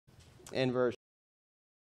in verse,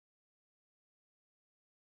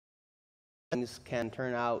 things can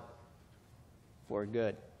turn out for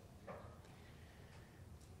good.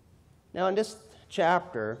 Now, in this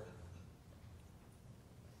chapter,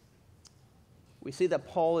 we see that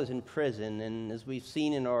Paul is in prison, and as we've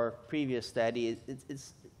seen in our previous study, it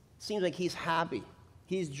seems like he's happy.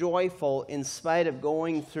 He's joyful in spite of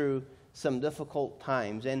going through some difficult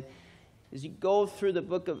times. And as you go through the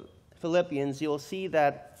book of Philippians, you'll see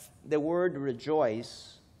that the word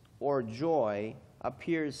rejoice or joy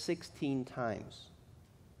appears 16 times.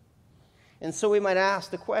 And so we might ask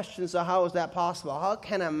the question, so how is that possible? How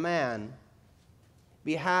can a man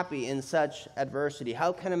be happy in such adversity?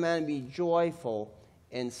 How can a man be joyful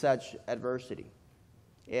in such adversity?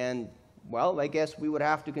 And, well, I guess we would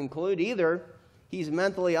have to conclude either he's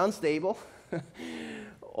mentally unstable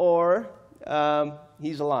or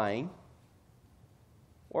he's lying,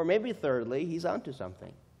 or maybe thirdly, he's onto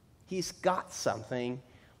something. He's got something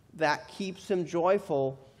that keeps him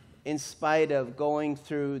joyful in spite of going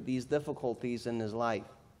through these difficulties in his life.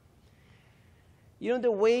 You know,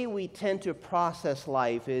 the way we tend to process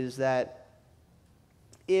life is that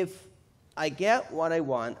if I get what I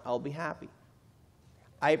want, I'll be happy.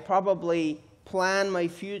 I probably plan my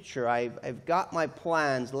future. I've got my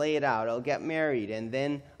plans laid out. I'll get married, and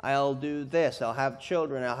then I'll do this. I'll have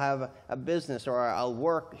children. I'll have a business, or I'll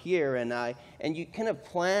work here. And you kind of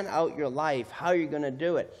plan out your life, how you're going to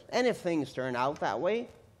do it. And if things turn out that way,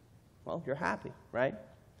 well, you're happy, right?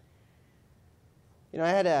 You know, I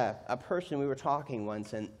had a person, we were talking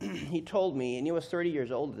once, and he told me, and he was 30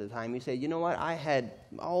 years old at the time, he said, you know what, I had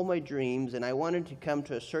all my dreams, and I wanted to come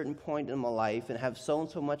to a certain point in my life and have so and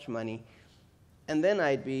so much money, and then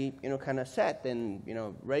I'd be, kind of set and,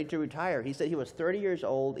 ready to retire. He said he was 30 years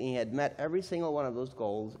old, and he had met every single one of those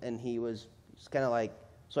goals, and he was kind of like,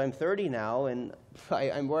 so I'm 30 now, and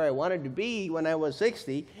I'm where I wanted to be when I was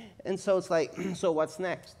 60, and so it's like, so what's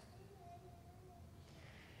next?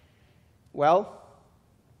 Well,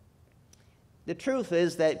 the truth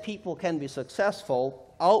is that people can be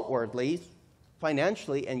successful outwardly,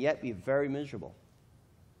 financially, and yet be very miserable.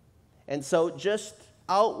 And so just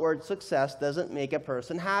outward success doesn't make a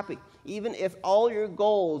person happy. Even if all your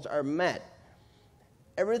goals are met,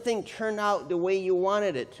 everything turned out the way you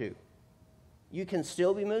wanted it to, you can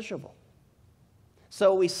still be miserable.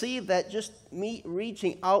 So we see that just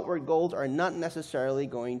reaching outward goals are not necessarily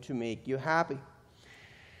going to make you happy.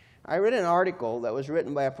 I read an article that was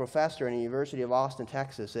written by a professor in the University of Austin,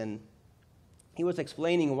 Texas, and he was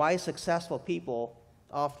explaining why successful people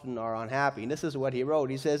often are unhappy. And this is what he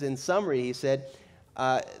wrote. He says, in summary, he said,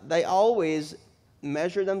 they always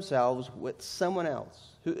measure themselves with someone else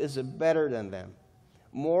who is better than them.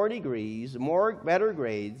 More degrees, better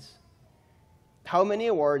grades, how many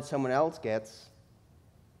awards someone else gets,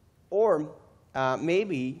 or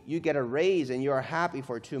maybe you get a raise and you are happy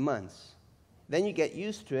for 2 months. Then you get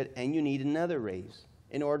used to it, and you need another raise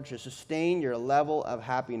in order to sustain your level of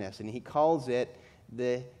happiness. And he calls it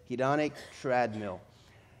the hedonic treadmill.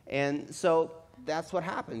 And so that's what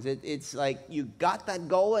happens. It's like you got that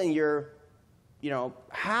goal, and you're,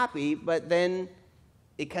 happy, but then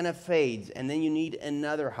it kind of fades, and then you need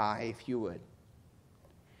another high, if you would.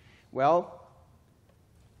 Well,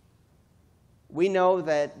 we know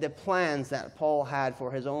that the plans that Paul had for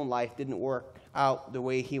his own life didn't work out the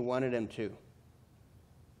way he wanted them to.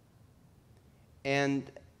 And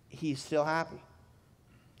he's still happy.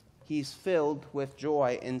 He's filled with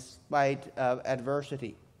joy in spite of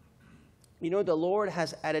adversity. The Lord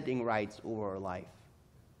has editing rights over our life.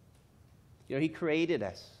 He created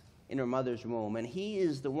us in our mother's womb, and he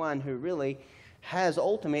is the one who really has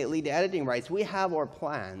ultimately the editing rights. We have our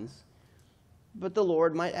plans, but the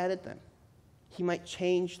Lord might edit them. He might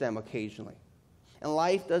change them occasionally. And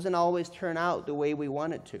life doesn't always turn out the way we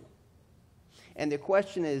want it to. And the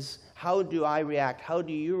question is, how do I react? How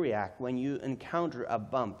do you react when you encounter a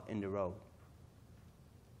bump in the road?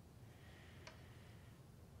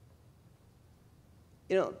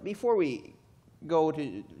 Before we go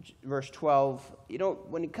to verse 12,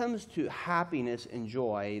 when it comes to happiness and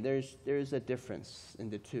joy, there's a difference in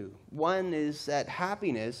the two. One is that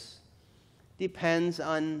happiness depends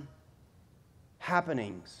on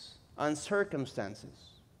happenings, on circumstances.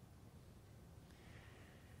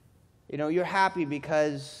 You're happy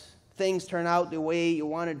because things turn out the way you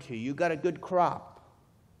wanted to. You got a good crop,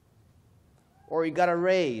 or you got a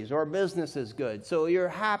raise, or business is good. So you're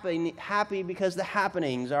happy because the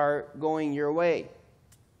happenings are going your way.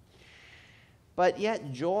 But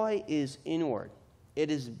yet joy is inward.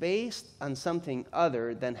 It is based on something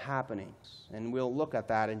other than happenings. And we'll look at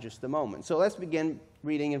that in just a moment. So let's begin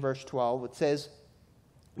reading in verse 12. It says,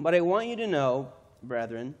 But I want you to know,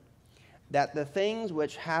 brethren, that the things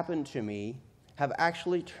which happened to me have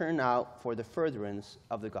actually turned out for the furtherance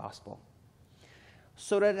of the gospel,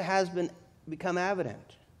 so that it has become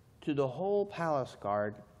evident to the whole palace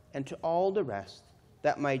guard and to all the rest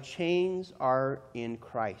that my chains are in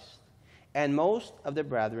Christ. And most of the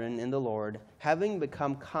brethren in the Lord, having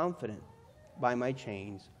become confident by my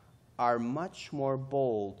chains, are much more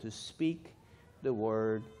bold to speak the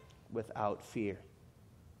word without fear.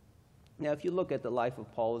 Now, if you look at the life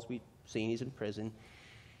of Paul, as we've seen, he's in prison,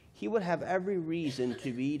 he would have every reason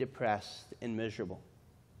to be depressed and miserable.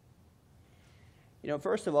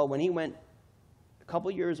 First of all, when he went a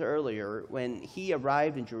couple years earlier, when he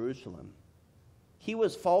arrived in Jerusalem, he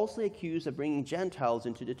was falsely accused of bringing Gentiles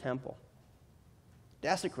into the temple,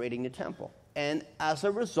 desecrating the temple, and as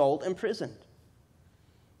a result, imprisoned.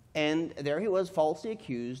 And there he was, falsely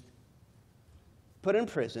accused, put in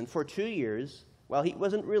prison for 2 years. Well, he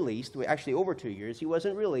wasn't released. Actually, over 2 years, he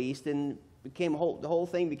wasn't released, and the whole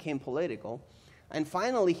thing became political. And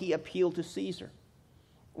finally, he appealed to Caesar.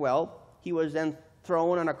 Well, he was then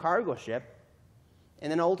thrown on a cargo ship,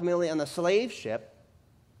 and then ultimately on a slave ship,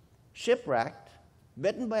 shipwrecked,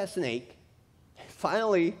 bitten by a snake.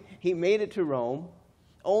 Finally, he made it to Rome,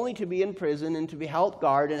 only to be in prison and to be held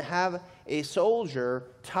guard and have a soldier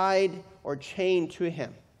tied or chained to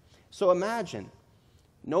him. So imagine,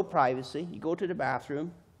 no privacy. You go to the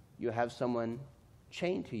bathroom, you have someone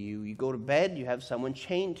chained to you. You go to bed, you have someone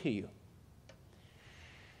chained to you.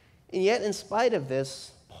 And yet, in spite of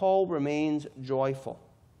this, Paul remains joyful.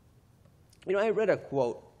 I read a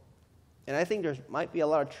quote, and I think there might be a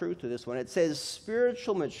lot of truth to this one. It says,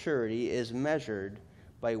 spiritual maturity is measured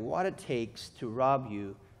by what it takes to rob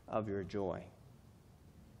you of your joy.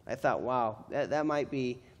 I thought, wow, that might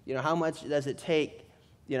be, how much does it take?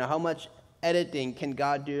 How much editing can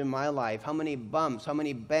God do in my life? How many bumps, how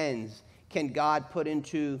many bends can God put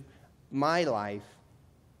into my life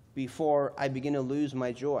before I begin to lose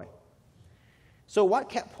my joy? So what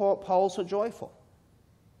kept Paul so joyful?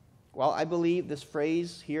 Well, I believe this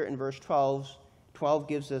phrase here in verse 12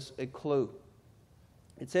 gives us a clue.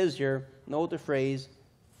 It says here, note the phrase,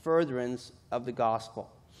 furtherance of the gospel.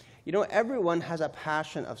 Everyone has a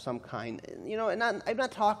passion of some kind. And I'm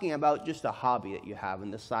not talking about just a hobby that you have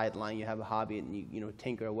in the sideline. You have a hobby and you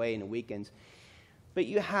tinker away in the weekends. But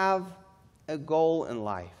you have a goal in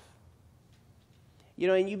life.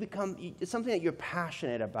 And it's something that you're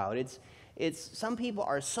passionate about. It's some people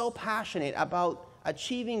are so passionate about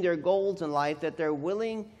achieving their goals in life that they're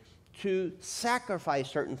willing to sacrifice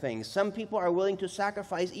certain things. Some people are willing to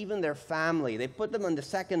sacrifice even their family. They put them on the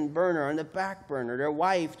second burner, on the back burner, their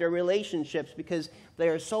wife, their relationships, because they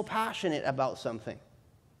are so passionate about something.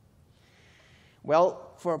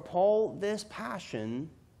 Well, for Paul, this passion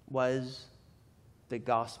was the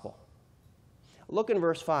gospel. Look in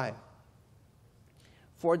verse 5.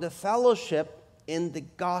 For the fellowship in the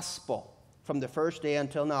gospel from the first day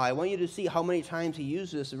until now. I want you to see how many times he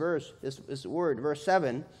uses this word. Verse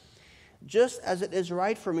 7. Just as it is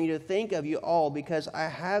right for me to think of you all, because I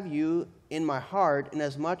have you in my heart,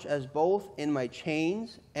 inasmuch as both in my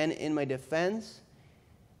chains and in my defense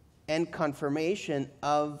and confirmation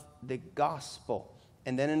of the gospel.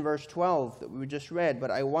 And then in verse 12 that we just read,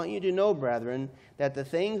 but I want you to know, brethren, that the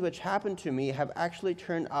things which happened to me have actually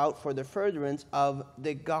turned out for the furtherance of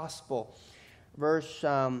the gospel. Verse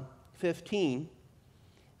 15,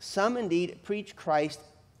 some indeed preach Christ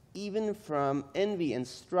even from envy and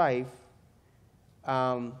strife,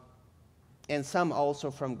 and some also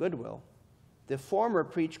from goodwill. The former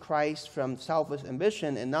preach Christ from selfish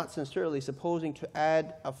ambition and not sincerely, supposing to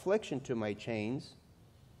add affliction to my chains,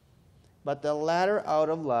 but the latter out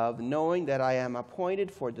of love, knowing that I am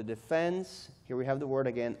appointed for the defense, here we have the word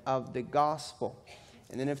again, of the gospel.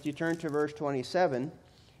 And then if you turn to verse 27,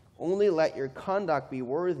 only let your conduct be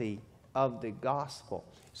worthy of the gospel.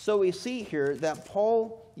 So we see here that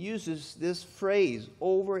Paul uses this phrase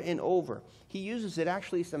over and over. He uses it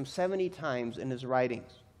actually some 70 times in his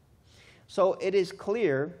writings. So it is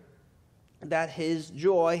clear that his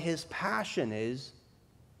joy, his passion is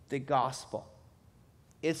the gospel.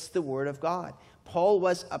 It's the word of God. Paul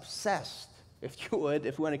was obsessed, if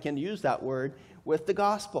one can use that word, with the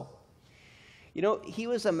gospel. He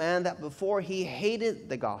was a man that before he hated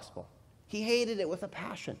the gospel. He hated it with a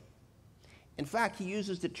passion. In fact, he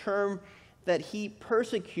uses the term that he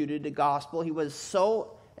persecuted the gospel. He was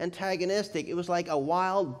so antagonistic. It was like a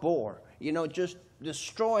wild boar, just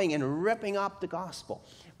destroying and ripping up the gospel.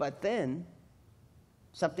 But then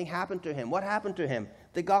something happened to him. What happened to him?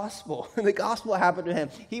 The gospel. The gospel happened to him.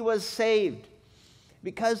 He was saved.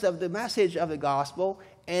 because of the message of the gospel,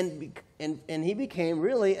 and he became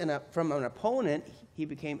really, from an opponent, he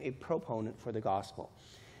became a proponent for the gospel.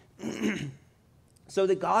 So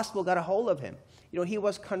the gospel got a hold of him. He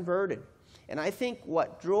was converted. And I think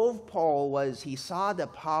what drove Paul was he saw the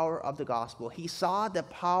power of the gospel. He saw the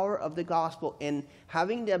power of the gospel in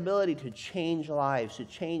having the ability to change lives, to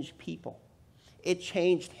change people. It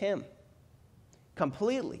changed him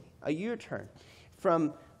completely, a U-turn,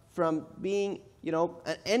 from being,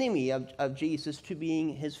 an enemy of Jesus to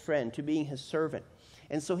being his friend, to being his servant.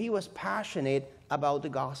 And so he was passionate about the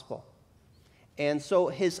gospel. And so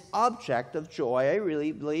his object of joy, I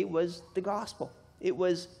really believe, was the gospel. It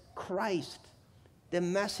was Christ, the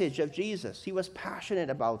message of Jesus. He was passionate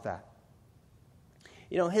about that.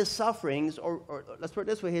 His sufferings, or let's put it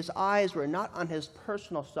this way, his eyes were not on his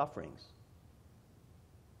personal sufferings,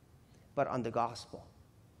 but on the gospel.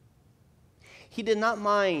 He did not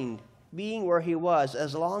mind being where he was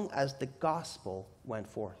as long as the gospel went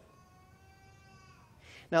forth.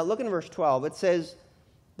 Now look in verse 12. It says,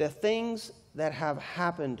 the things that have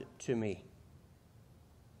happened to me.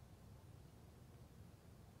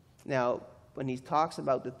 Now, when he talks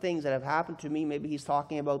about the things that have happened to me, maybe he's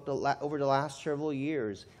talking about over the last several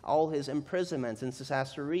years, all his imprisonments in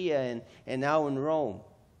Caesarea and now in Rome.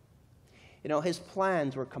 His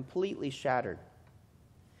plans were completely shattered.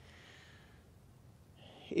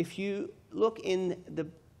 If you look in the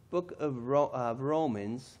book of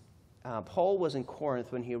Romans, Paul was in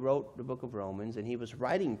Corinth when he wrote the book of Romans, and he was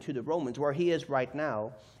writing to the Romans, where he is right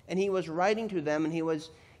now, and he was writing to them, and he was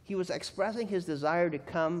expressing his desire to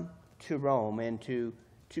come to Rome and to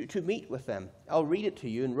meet with them. I'll read it to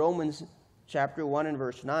you. In Romans chapter 1 and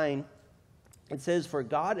verse 9, it says, "For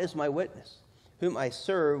God is my witness, whom I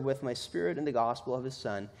serve with my spirit in the gospel of his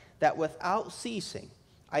Son, that without ceasing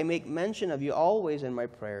I make mention of you always in my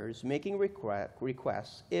prayers, making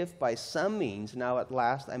requests, if by some means now at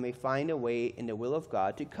last I may find a way in the will of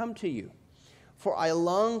God to come to you. For I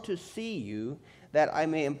long to see you, that I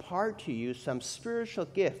may impart to you some spiritual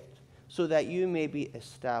gift, so that you may be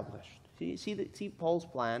established." See Paul's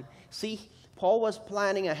plan? See, Paul was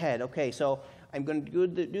planning ahead. Okay, so I'm going to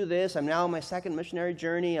do this. I'm now on my second missionary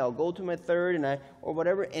journey. I'll go to my third, or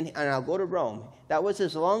whatever, and I'll go to Rome. That was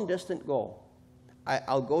his long-distant goal.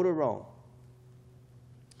 I'll go to Rome.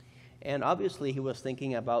 And obviously he was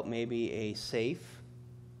thinking about maybe a safe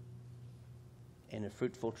and a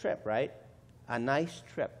fruitful trip, right? A nice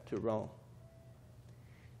trip to Rome.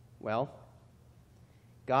 Well,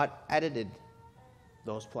 God edited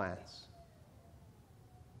those plans.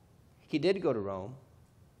 He did go to Rome,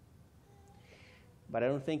 but I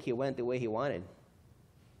don't think he went the way he wanted.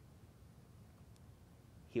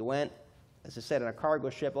 He went, as I said, on a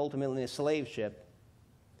cargo ship, ultimately a slave ship,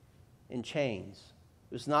 in chains.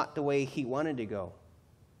 It was not the way he wanted to go.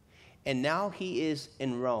 And now he is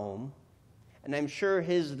in Rome, and I'm sure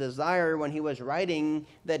his desire when he was writing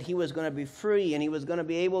that he was going to be free and he was going to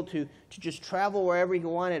be able to just travel wherever he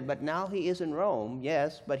wanted, but now he is in Rome,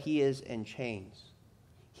 yes, but he is in chains.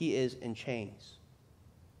 He is in chains.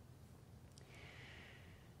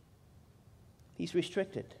 He's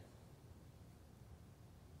restricted.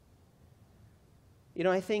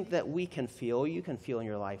 I think that you can feel in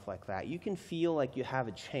your life like that. You can feel like you have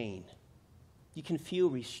a chain. You can feel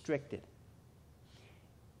restricted.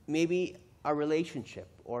 Maybe a relationship,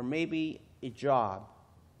 or maybe a job.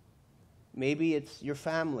 Maybe it's your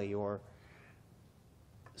family, or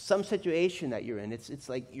some situation that you're in. It's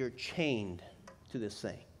like you're chained to this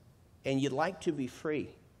thing, and you'd like to be free.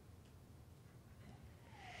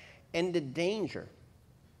 And the danger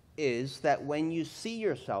is that when you see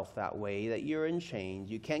yourself that way, that you're in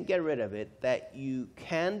chains, you can't get rid of it, that you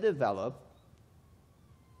can develop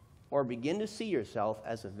or begin to see yourself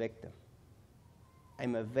as a victim.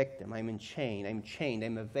 I'm a victim. I'm chained.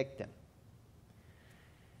 I'm a victim.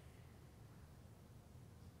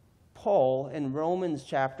 Paul, in Romans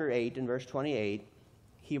chapter 8 and verse 28,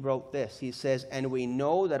 he wrote this. He says, "And we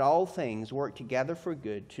know that all things work together for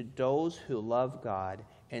good to those who love God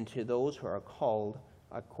and to those who are called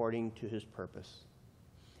according to his purpose."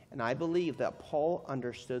 And I believe that Paul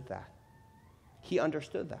understood that. He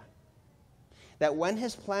understood that. That when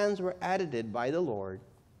his plans were edited by the Lord,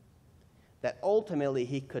 that ultimately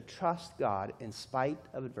he could trust God in spite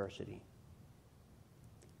of adversity.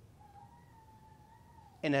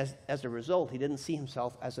 And as a result, he didn't see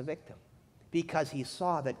himself as a victim, because he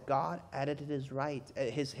saw that God edited his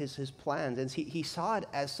plans, and he saw it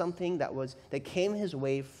as something that came his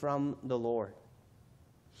way from the Lord.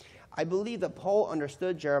 I believe that Paul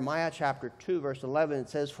understood Jeremiah chapter 2, verse 11. It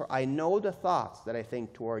says, "For I know the thoughts that I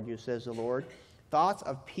think toward you, says the Lord, thoughts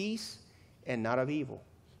of peace and not of evil,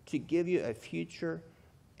 to give you a future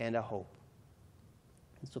and a hope.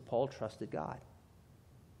 And so Paul trusted God.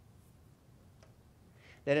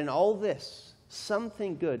 That in all this,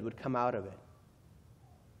 something good would come out of it.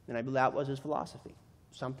 And I believe that was his philosophy.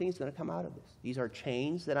 Something's going to come out of this. These are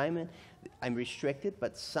chains that I'm in. I'm restricted,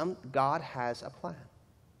 but God has a plan.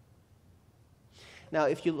 Now,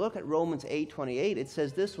 if you look at Romans 8:28, it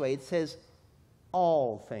says this way. It says,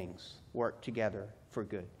 all things work together for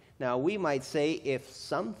good. Now, we might say if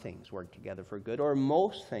some things work together for good, or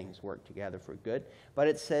most things work together for good, but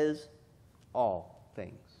it says all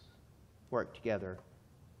things work together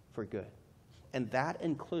for good. And that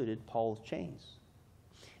included Paul's chains.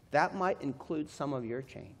 That might include some of your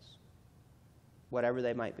chains, whatever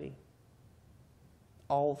they might be.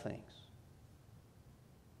 All things.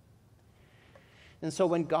 And so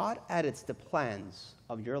when God edits the plans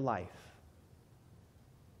of your life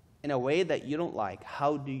in a way that you don't like,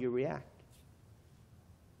 how do you react?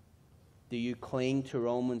 Do you cling to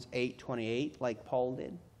Romans 8:28 like Paul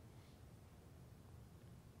did?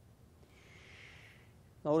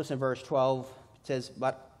 Notice in verse 12, it says,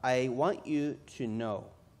 but I want you to know.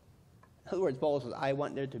 In other words, Paul says, I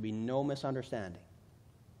want there to be no misunderstanding.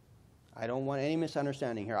 I don't want any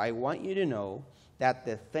misunderstanding here. I want you to know that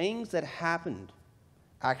the things that happened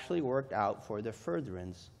actually worked out for the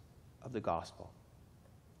furtherance of the gospel.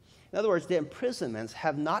 In other words, the imprisonments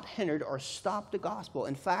have not hindered or stopped the gospel.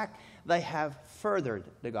 In fact, they have furthered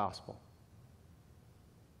the gospel.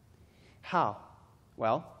 How?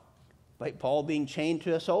 Well, by Paul being chained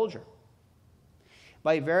to a soldier.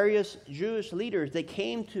 By various Jewish leaders, they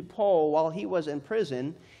came to Paul while he was in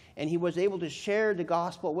prison, and he was able to share the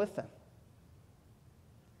gospel with them.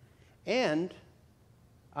 And,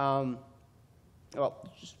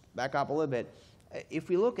 just back up a little bit. If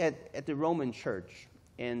we look at the Roman church,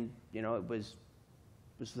 and it was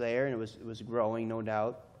there, and it was growing, no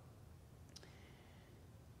doubt.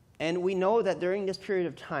 And we know that during this period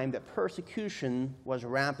of time, that persecution was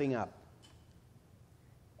ramping up.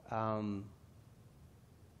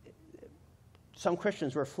 Some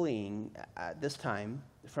Christians were fleeing at this time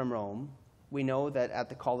from Rome. We know that at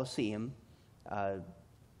the Colosseum,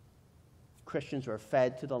 Christians were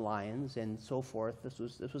fed to the lions and so forth.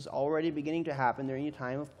 This was already beginning to happen during the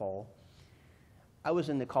time of Paul. I was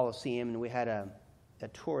in the Colosseum, and we had a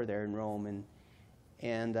tour there in Rome,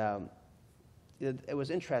 and it was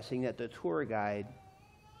interesting that the tour guide,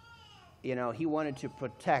 he wanted to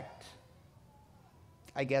protect,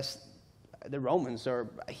 I guess, the Romans, or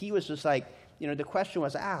he was just like, the question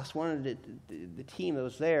was asked. One of the team that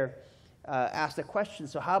was there asked the question,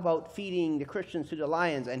 so how about feeding the Christians to the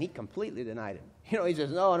lions? And he completely denied it. He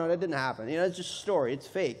says, no, that didn't happen. It's just a story. It's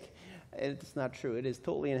fake. It's not true. It is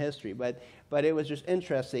totally in history. But it was just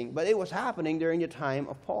interesting. But it was happening during the time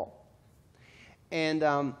of Paul. And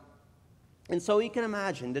so you can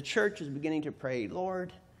imagine the church is beginning to pray,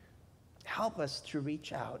 Lord, help us to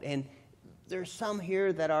reach out. And there's some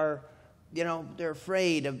here that are, they're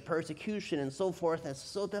afraid of persecution and so forth. And it's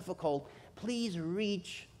so difficult. Please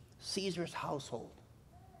reach Caesar's household.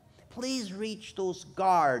 Please reach those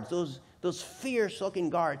guards, those fierce-looking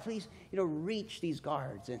guards. Please, reach these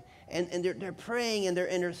guards. And they're praying and they're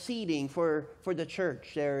interceding for the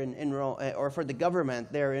church there in Rome, or for the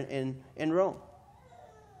government there in Rome.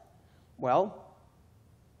 Well,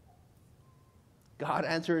 God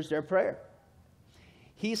answers their prayer.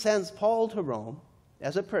 He sends Paul to Rome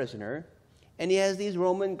as a prisoner, and he has these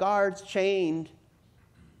Roman guards chained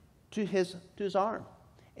to his arm.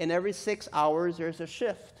 And every 6 hours there's a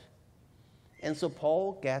shift. And so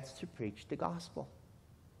Paul gets to preach the gospel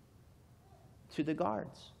to the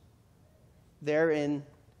guards there in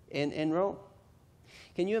Rome.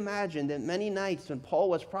 Can you imagine that many nights when Paul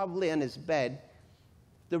was probably on his bed,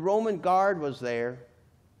 the Roman guard was there,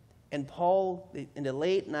 and Paul, in the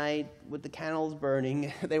late night with the candles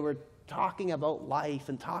burning, they were talking about life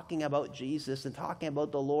and talking about Jesus and talking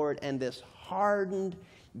about the Lord, and this hardened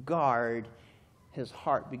guard, his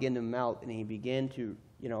heart began to melt, and he began to,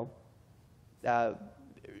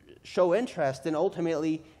 show interest and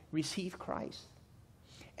ultimately receive Christ.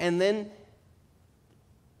 And then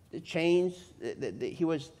the chains,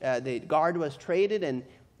 the guard was traded, and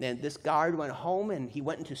this guard went home, and he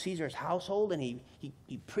went into Caesar's household, and he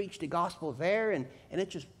preached the gospel there, and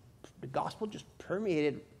the gospel just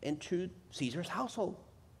permeated into Caesar's household.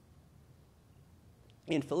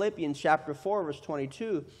 In Philippians chapter 4, verse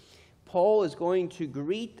 22, Paul is going to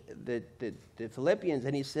greet the Philippians,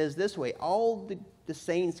 and he says this way, all the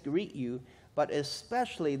saints greet you, but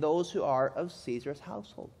especially those who are of Caesar's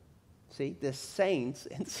household. See, the saints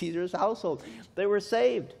in Caesar's household, they were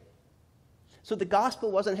saved. So the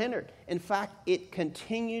gospel wasn't hindered. In fact, it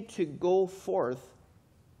continued to go forth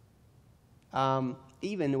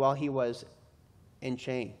even while he was in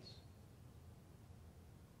chains.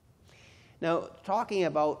 Now, talking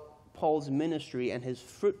about Paul's ministry and his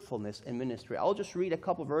fruitfulness in ministry, I'll just read a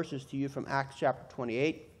couple verses to you from Acts chapter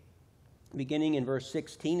 28. Beginning in verse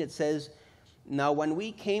 16, it says, "Now when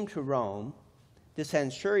we came to Rome, the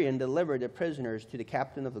centurion delivered the prisoners to the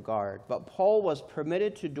captain of the guard, but Paul was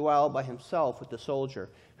permitted to dwell by himself with the soldier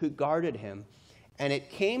who guarded him. And it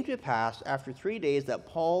came to pass after 3 days that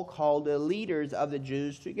Paul called the leaders of the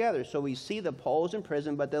Jews together." So we see that Paul is in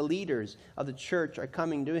prison, but the leaders of the church are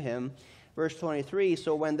coming to him. Verse 23,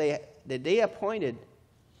 So when they had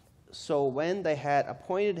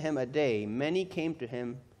appointed him a day, many came to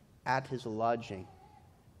him at his lodging,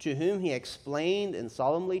 to whom he explained and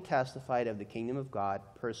solemnly testified of the kingdom of God,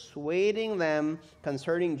 persuading them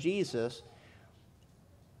concerning Jesus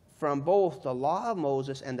from both the law of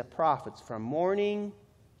Moses and the prophets, from morning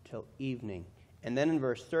till evening. And then in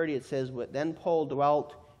verse 30 it says, Then Paul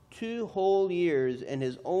dwelt 2 whole years in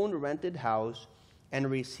his own rented house, and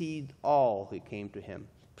received all who came to him,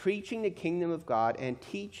 preaching the kingdom of God and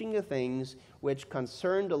teaching the things which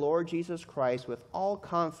concern the Lord Jesus Christ with all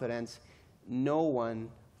confidence, no one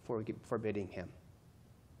forbidding him.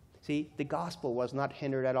 See, the gospel was not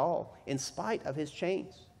hindered at all, in spite of his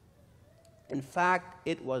chains. In fact,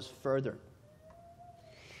 it was furthered.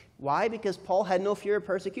 Why? Because Paul had no fear of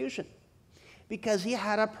persecution. Because he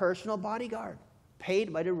had a personal bodyguard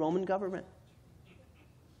paid by the Roman government.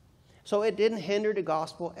 So it didn't hinder the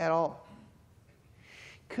gospel at all.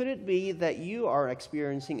 Could it be that you are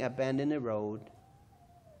experiencing a bend in the road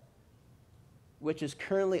which is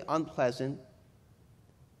currently unpleasant,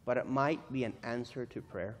 but it might be an answer to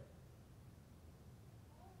prayer?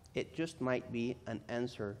 It just might be an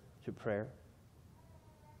answer to prayer.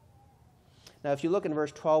 Now, if you look in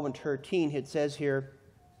verse 12 and 13, it says here,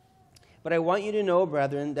 "But I want you to know,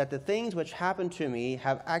 brethren, that the things which happened to me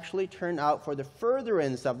have actually turned out for the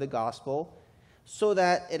furtherance of the gospel, so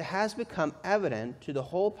that it has become evident to the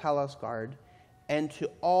whole palace guard and to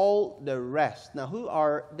all the rest." Now, who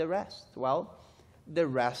are the rest? Well, the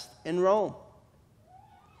rest in Rome.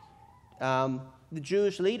 The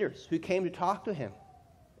Jewish leaders who came to talk to him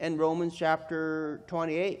in Acts chapter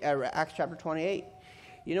 28.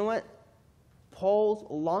 You know what? Paul's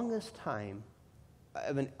longest time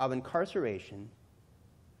of incarceration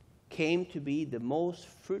came to be the most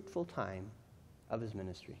fruitful time of his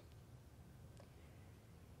ministry.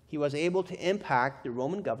 He was able to impact the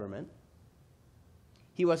Roman government.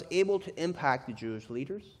 He was able to impact the Jewish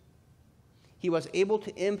leaders. He was able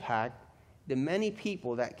to impact the many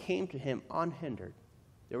people that came to him unhindered.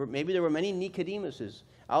 Maybe there were many Nicodemuses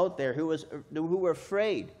out there who were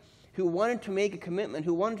afraid, who wanted to make a commitment,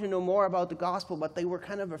 who wanted to know more about the gospel, but they were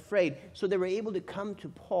kind of afraid. So they were able to come to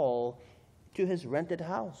Paul, to his rented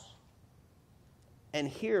house, and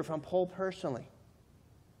hear from Paul personally.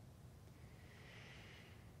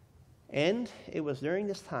 And it was during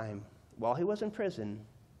this time, while he was in prison,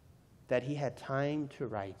 that he had time to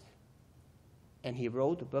write. And he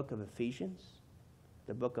wrote the book of Ephesians,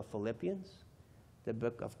 the book of Philippians, the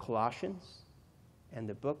book of Colossians, and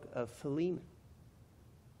the book of Philemon.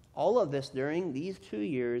 All of this during these 2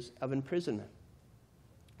 years of imprisonment.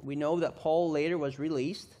 We know that Paul later was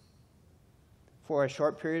released for a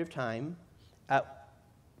short period of time,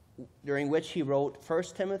 during which he wrote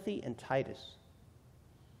 1 Timothy and Titus.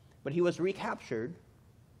 But he was recaptured,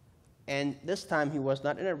 and this time he was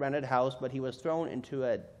not in a rented house, but he was thrown into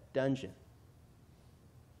a dungeon.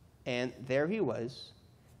 And there he was,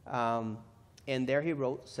 and there he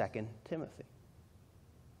wrote 2 Timothy.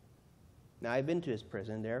 Now, I've been to his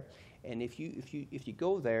prison there, and if you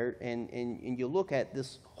go there and you look at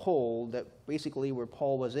this hole that basically where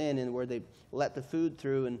Paul was in and where they let the food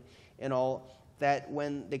through and all, that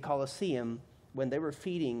when the Colosseum, when they were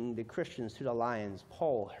feeding the Christians to the lions,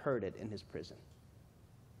 Paul heard it in his prison.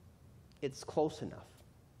 It's close enough.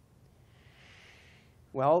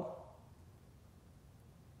 Well,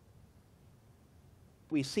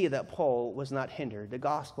 we see that Paul was not hindered. The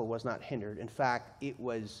gospel was not hindered. In fact, it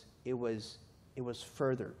was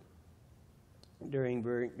furthered during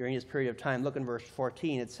his period of time. Look in verse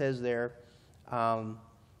 14. It says there,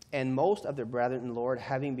 "And most of the brethren in the Lord,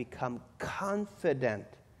 having become confident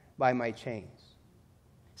by my chains."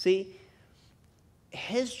 See,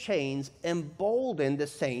 his chains emboldened the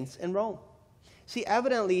saints in Rome. See,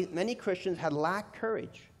 evidently, many Christians had lacked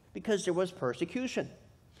courage because there was persecution.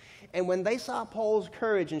 And when they saw Paul's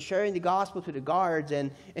courage in sharing the gospel to the guards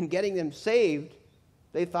and getting them saved,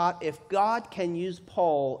 they thought, if God can use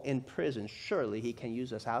Paul in prison, surely he can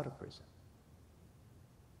use us out of prison.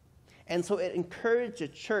 And so it encouraged the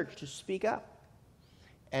church to speak up,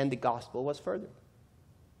 and the gospel was furthered.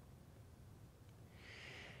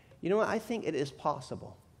 You know what? I think it is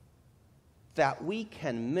possible that we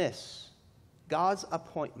can miss God's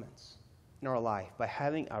appointments in our life by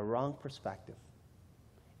having a wrong perspective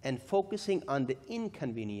and focusing on the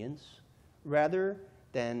inconvenience rather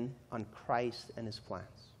than on Christ and his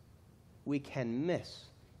plans. We can miss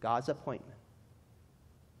God's appointment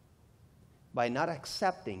by not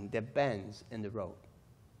accepting the bends in the road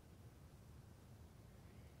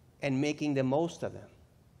and making the most of them,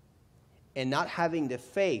 and not having the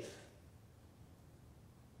faith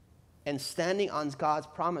and standing on God's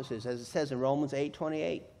promises, as it says in Romans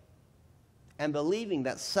 8:28, and believing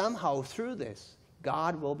that somehow through this,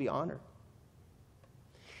 God will be honored.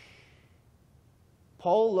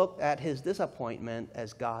 Paul looked at his disappointment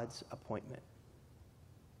as God's appointment.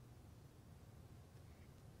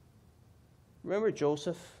 Remember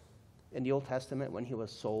Joseph in the Old Testament when he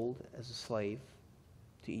was sold as a slave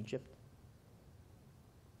to Egypt?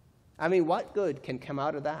 I mean, what good can come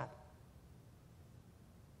out of that?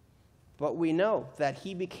 But we know that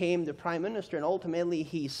he became the prime minister, and ultimately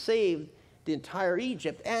he saved the entire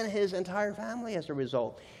Egypt and his entire family as a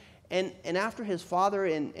result. And after his father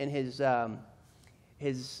and his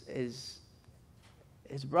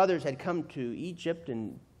brothers had come to Egypt,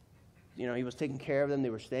 and he was taking care of them,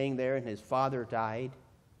 they were staying there, and his father died.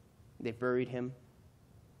 They buried him.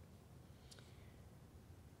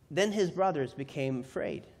 Then his brothers became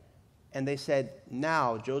afraid, and they said,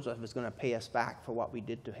 now Joseph is going to pay us back for what we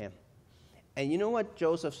did to him. And you know what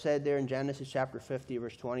Joseph said there in Genesis chapter 50,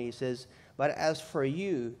 verse 20? He says, but as for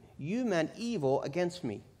you, you meant evil against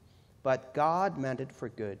me, but God meant it for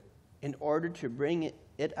good, in order to bring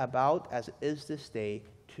it about as it is this day,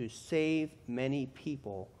 to save many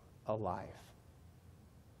people alive.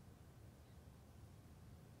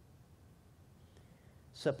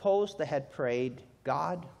 Suppose they had prayed,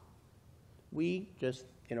 God, we just,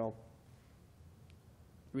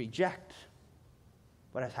 reject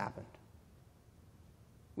what has happened.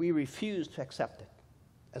 We refuse to accept it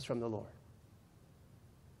as from the Lord.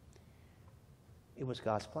 It was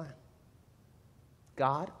God's plan.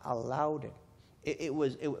 God allowed it.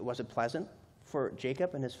 Was it pleasant for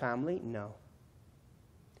Jacob and his family? No.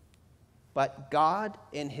 But God,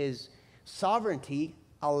 in his sovereignty,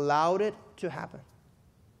 allowed it to happen.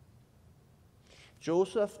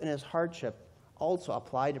 Joseph, in his hardship, also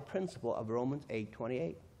applied the principle of Romans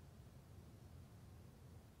 8:28.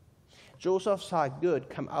 Joseph saw good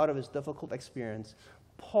come out of his difficult experience.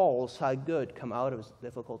 Paul saw good come out of his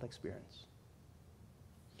difficult experience.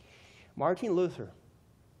 Martin Luther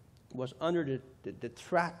was under the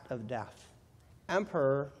threat of death.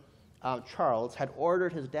 Emperor Charles had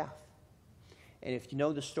ordered his death. And if you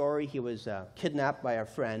know the story, he was kidnapped by a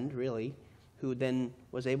friend, really, who then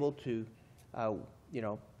was able to,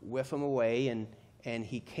 whiff him away. And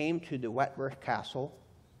he came to the Wentworth Castle,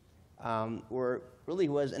 where really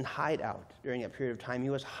was in hideout during that period of time.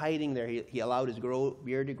 He was hiding there. He allowed his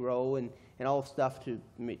beard to grow and all stuff to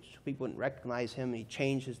make sure people wouldn't recognize him. He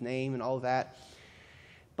changed his name and all that.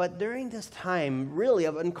 But during this time, really,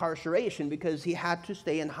 of incarceration, because he had to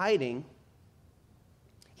stay in hiding,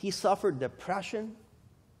 he suffered depression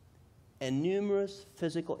and numerous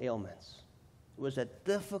physical ailments. It was a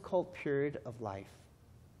difficult period of life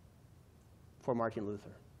for Martin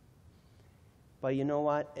Luther. But you know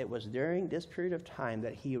what? It was during this period of time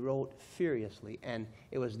that he wrote furiously, and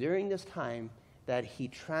it was during this time that he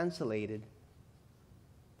translated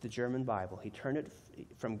the German Bible. He turned it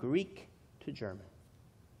from Greek to German.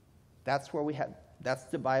 That's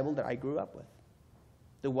the Bible that I grew up with.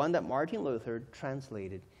 The one that Martin Luther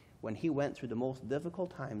translated when he went through the most difficult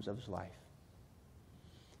times of his life.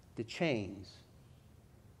 The chains,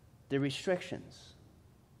 the restrictions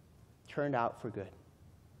turned out for good.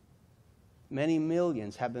 Many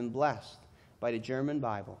millions have been blessed by the German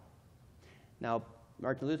Bible. Now,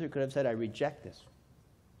 Martin Luther could have said, I reject this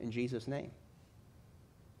in Jesus' name.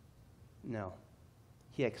 No.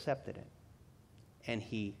 He accepted it. And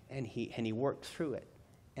he worked through it.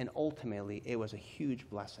 And ultimately, it was a huge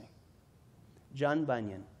blessing. John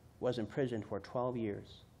Bunyan was in prison for 12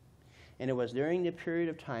 years. And it was during the period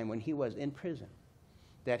of time when he was in prison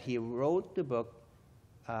that he wrote the book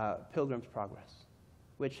Pilgrim's Progress,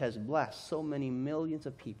 which has blessed so many millions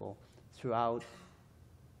of people throughout,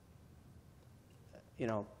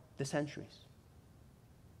 the centuries.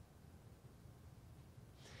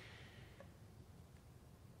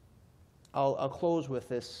 I'll close with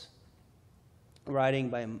this writing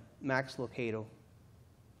by Max Lucado.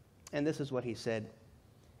 And this is what he said.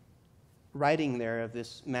 writing there of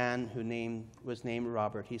this man who was named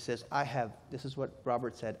Robert. He says, this is what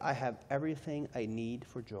Robert said, I have everything I need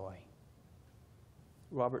for joy.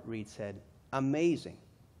 Robert Reed said, amazing,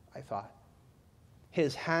 I thought.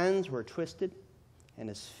 His hands were twisted and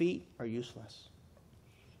his feet are useless.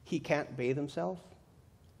 He can't bathe himself.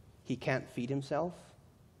 He can't feed himself.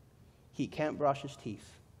 He can't brush his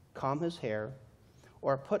teeth, comb his hair,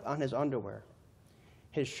 or put on his underwear.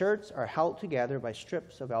 His shirts are held together by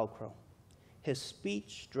strips of Velcro. His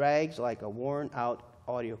speech drags like a worn-out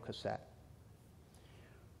audio cassette.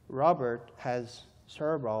 Robert has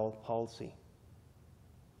cerebral palsy.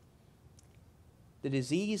 The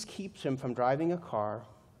disease keeps him from driving a car,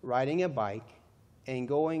 riding a bike, and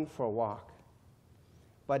going for a walk,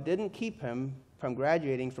 but didn't keep him from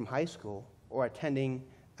graduating from high school or attending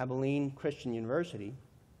Abilene Christian University,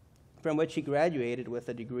 from which he graduated with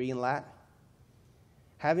a degree in Latin.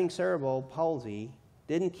 Having cerebral palsy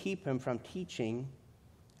didn't keep him from teaching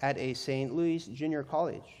at a St. Louis junior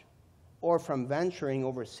college or from venturing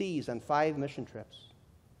overseas on 5 mission trips.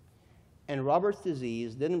 And Robert's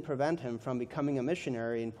disease didn't prevent him from becoming a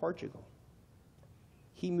missionary in Portugal.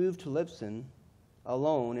 He moved to Lisbon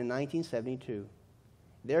alone in 1972.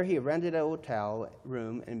 There he rented a hotel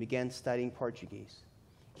room and began studying Portuguese.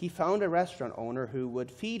 He found a restaurant owner who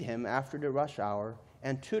would feed him after the rush hour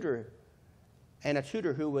and a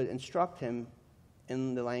tutor who would instruct him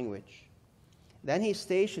in the language. Then he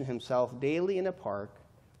stationed himself daily in a park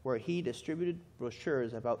where he distributed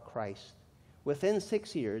brochures about Christ. Within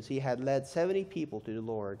 6 years, he had led 70 people to the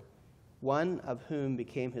Lord, one of whom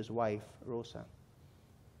became his wife, Rosa.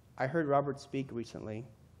 I heard Robert speak recently.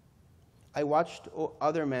 I watched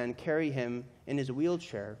other men carry him in his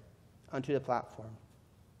wheelchair onto the platform.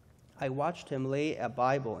 I watched him lay a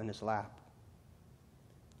Bible in his lap.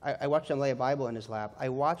 I watched him lay a Bible in his lap. I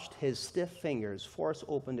watched his stiff fingers force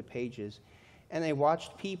open the pages, and I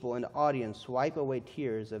watched people in the audience wipe away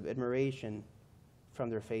tears of admiration from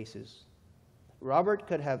their faces. Robert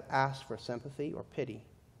could have asked for sympathy or pity,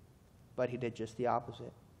 but he did just the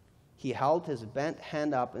opposite. He held his bent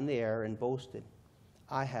hand up in the air and boasted,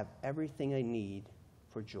 I have everything I need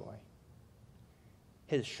for joy.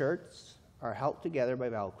 His shirts are held together by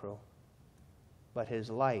Velcro, but his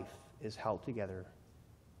life is held together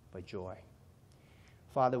by joy.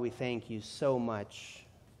 Father, we thank you so much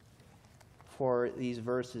for these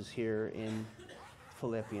verses here in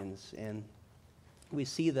Philippians. And we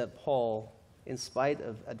see that Paul, in spite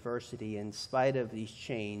of adversity, in spite of these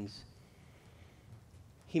chains,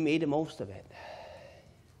 he made the most of it.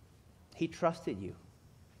 He trusted you.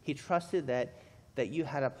 He trusted that you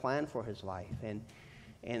had a plan for his life,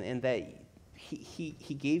 and that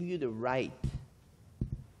he gave you the right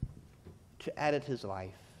to edit his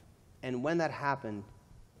life. And when that happened,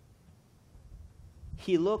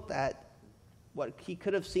 he looked at what he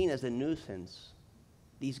could have seen as a nuisance,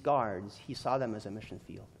 these guards. He saw them as a mission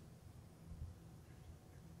field.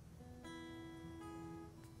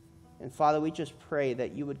 And Father, we just pray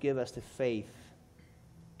that you would give us the faith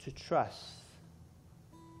to trust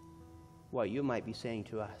what you might be saying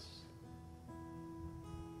to us.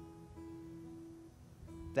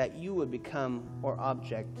 That you would become our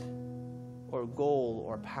object or goal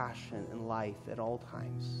or passion in life at all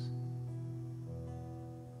times.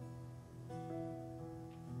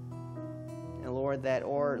 And Lord, that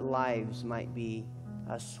our lives might be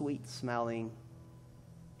a sweet-smelling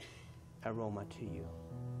aroma to you.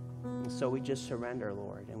 And so we just surrender,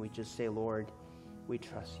 Lord, and we just say, Lord, we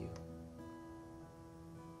trust you.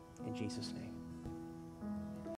 In Jesus' name.